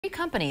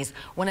Companies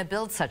want to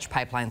build such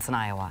pipelines in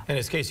Iowa. And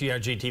as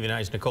KCRG TV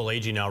 9's Nicole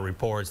Agee now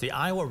reports, the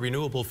Iowa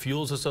Renewable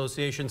Fuels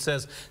Association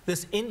says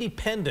this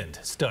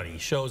independent study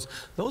shows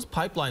those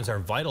pipelines are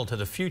vital to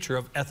the future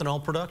of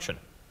ethanol production.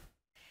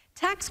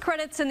 Tax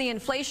credits in the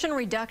Inflation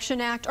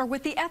Reduction Act are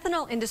what the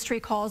ethanol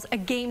industry calls a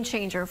game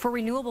changer for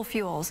renewable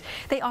fuels.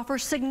 They offer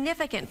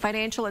significant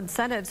financial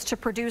incentives to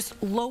produce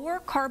lower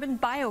carbon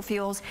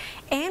biofuels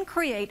and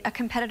create a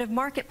competitive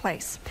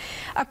marketplace.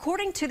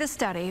 According to the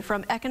study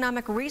from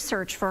economic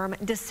research firm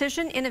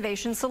Decision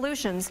Innovation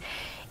Solutions,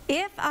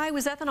 if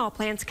Iowa's ethanol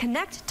plants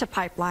connect to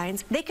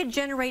pipelines, they could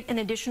generate an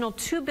additional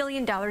 $2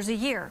 billion a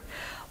year.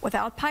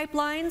 Without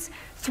pipelines,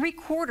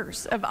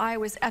 3/4 of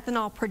Iowa's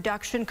ethanol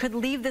production could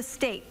leave the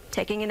state,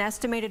 taking an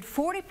estimated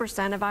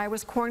 40% of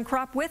Iowa's corn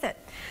crop with it.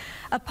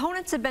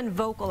 Opponents have been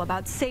vocal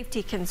about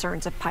safety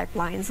concerns of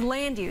pipelines,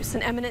 land use,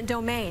 and eminent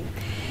domain.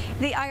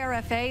 The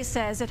IRFA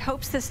says it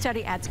hopes this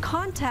study adds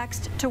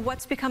context to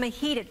what's become a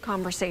heated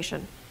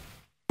conversation.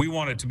 We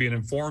want it to be an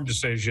informed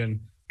decision,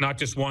 not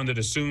just one that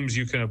assumes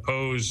you can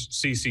oppose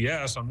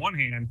CCS on one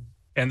hand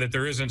and that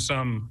there isn't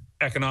some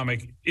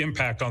economic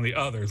impact on the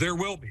other. There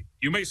will be.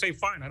 You may say,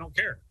 fine, I don't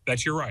care.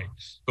 That's your right.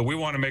 But we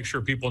want to make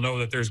sure people know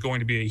that there's going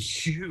to be a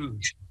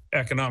huge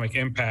economic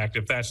impact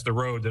if that's the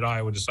road that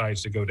Iowa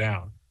decides to go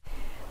down.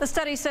 The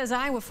study says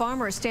Iowa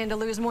farmers stand to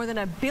lose more than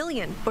 1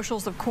 billion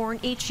bushels of corn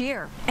each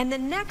year. And the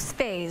next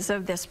phase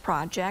of this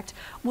project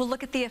will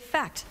look at the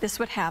effect this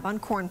would have on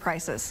corn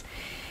prices.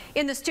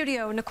 In the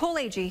studio, Nicole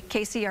Agee,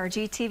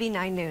 KCRG TV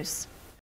 9 News.